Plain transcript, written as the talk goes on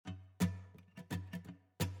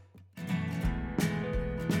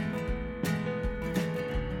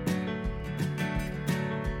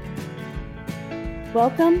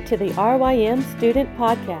Welcome to the RYM Student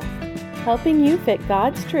Podcast, helping you fit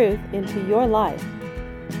God's truth into your life.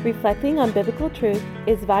 Reflecting on biblical truth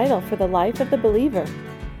is vital for the life of the believer.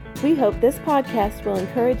 We hope this podcast will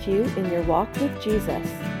encourage you in your walk with Jesus.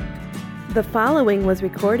 The following was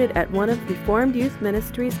recorded at one of Reformed Youth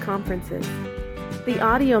Ministries conferences. The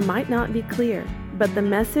audio might not be clear, but the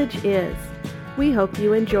message is. We hope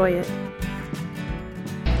you enjoy it.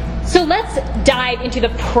 So let's dive into the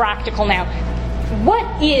practical now.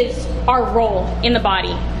 What is our role in the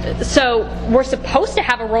body? So we're supposed to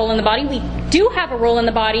have a role in the body. We do have a role in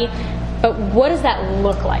the body, but what does that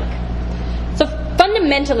look like? So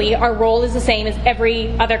fundamentally, our role is the same as every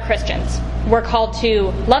other Christian's. We're called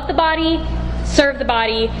to love the body, serve the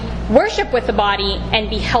body, worship with the body, and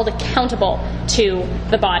be held accountable to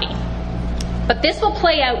the body. But this will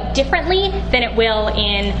play out differently than it will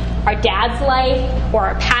in our dad's life, or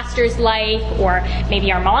our pastor's life, or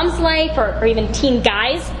maybe our mom's life, or even teen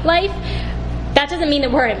guy's life. That doesn't mean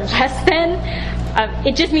that we're less than.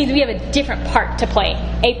 It just means we have a different part to play.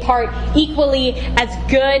 A part equally as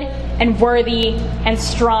good and worthy and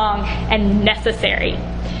strong and necessary.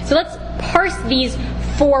 So let's parse these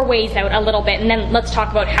 4 ways out a little bit, and then let's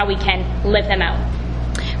talk about how we can live them out.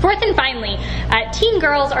 Fourth and finally, teen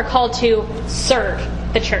girls are called to serve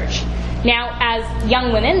the church. Now, as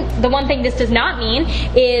young women, the one thing this does not mean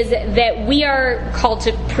is that we are called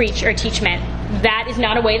to preach or teach men. That is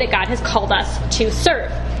not a way that God has called us to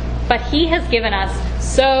serve. But He has given us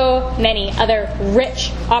so many other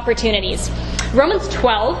rich opportunities. Romans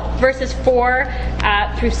 12, verses 4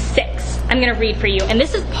 through 6. I'm going to read for you. And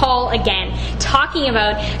this is Paul again, talking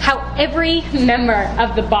about how every member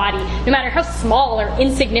of the body, no matter how small or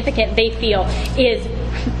insignificant they feel, is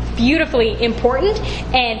beautifully important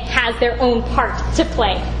and has their own part to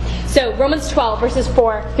play. So Romans 12, verses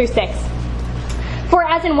 4 through 6. For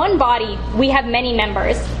as in one body we have many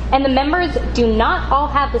members, and the members do not all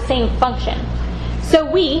have the same function. So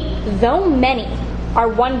we, though many, are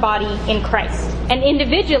one body in Christ, and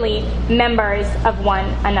individually members of one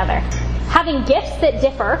another. Having gifts that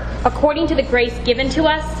differ according to the grace given to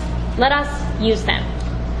us, let us use them.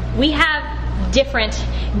 We have different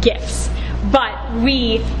gifts, but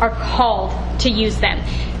we are called to use them.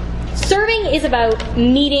 Serving is about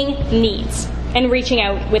meeting needs and reaching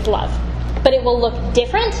out with love. But it will look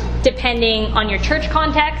different depending on your church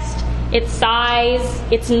context, its size,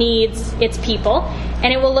 its needs, its people,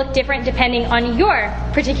 and it will look different depending on your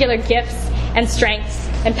particular gifts and strengths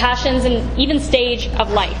and passions and even stage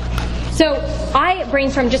of life. So I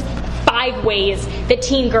brainstormed just 5 ways that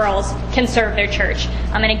teen girls can serve their church.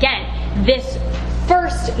 And again, this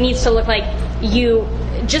first needs to look like you,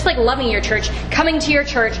 just like loving your church, coming to your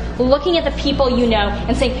church, looking at the people you know,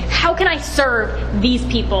 and saying, how can I serve these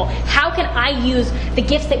people? How can I use the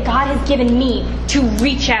gifts that God has given me to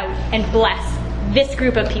reach out and bless this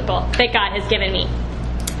group of people that God has given me?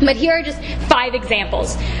 But here are just 5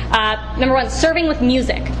 examples. Number 1, serving with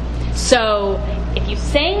music. So if you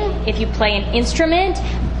sing, if you play an instrument,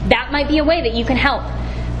 that might be a way that you can help.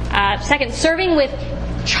 Second, serving with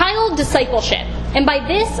child discipleship. And by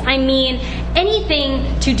this, I mean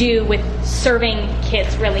anything to do with serving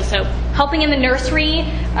kids, really. So helping in the nursery,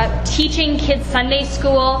 teaching kids Sunday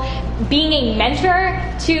school, being a mentor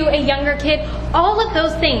to a younger kid, all of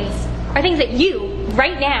those things are things that you,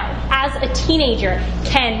 right now, as a teenager,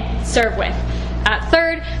 can serve with.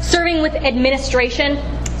 Third, serving with administration.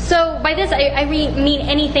 So by this, I mean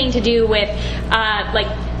anything to do with like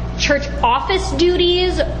church office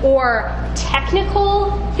duties or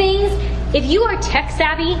technical things. If you are tech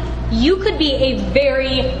savvy, you could be a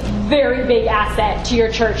very, very big asset to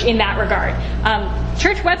your church in that regard.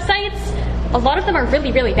 Church websites, a lot of them are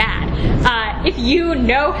really, really bad. If you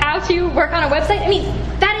know how to work on a website,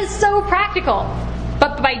 that is so practical.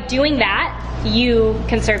 But by doing that, you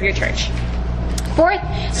can serve your church. Fourth,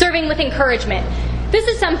 serving with encouragement. This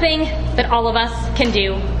is something that all of us can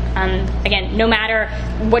do. Again, no matter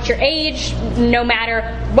what your age, no matter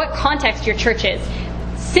what context your church is.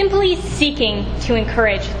 Simply seeking to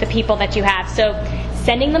encourage the people that you have. So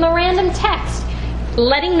sending them a random text,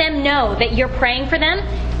 letting them know that you're praying for them,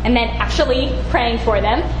 and then actually praying for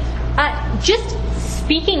them. Just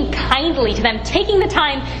speaking kindly to them, taking the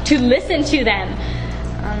time to listen to them.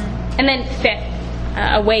 And then fifth,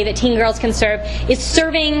 a way that teen girls can serve is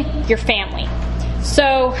serving your family.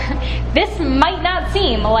 So this might not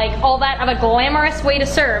seem like all that of a glamorous way to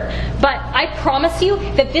serve, but I promise you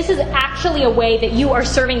that this is actually a way that you are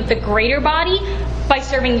serving the greater body by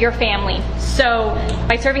serving your family. So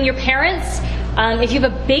by serving your parents, if you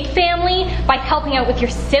have a big family, by helping out with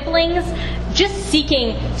your siblings, just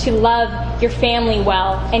seeking to love your family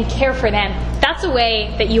well and care for them that's a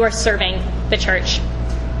way that you are serving the church.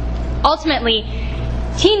 Ultimately,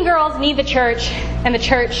 teen girls need the church, and the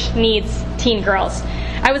church needs teen girls.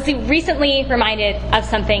 I was recently reminded of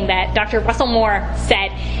something that Dr. Russell Moore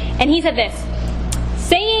said, and he said this: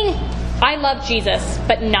 saying, "I love Jesus,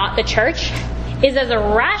 but not the church," is as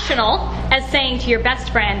irrational as saying to your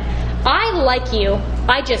best friend, "I like you,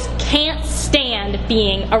 I just can't stand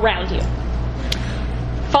being around you."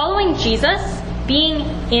 Following Jesus, being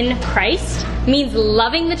in Christ, means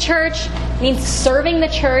loving the church, means serving the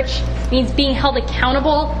church, means being held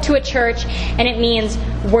accountable to a church, and it means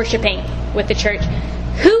worshiping with the church.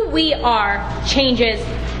 Who we are changes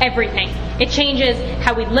everything. It changes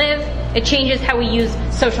how we live. It changes how we use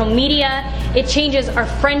social media. It changes our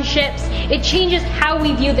friendships. It changes how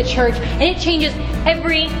we view the church. And it changes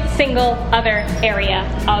every single other area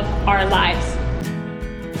of our lives.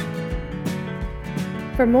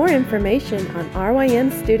 For more information on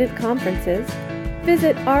RYM student conferences,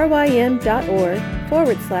 visit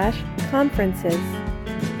rym.org/conferences.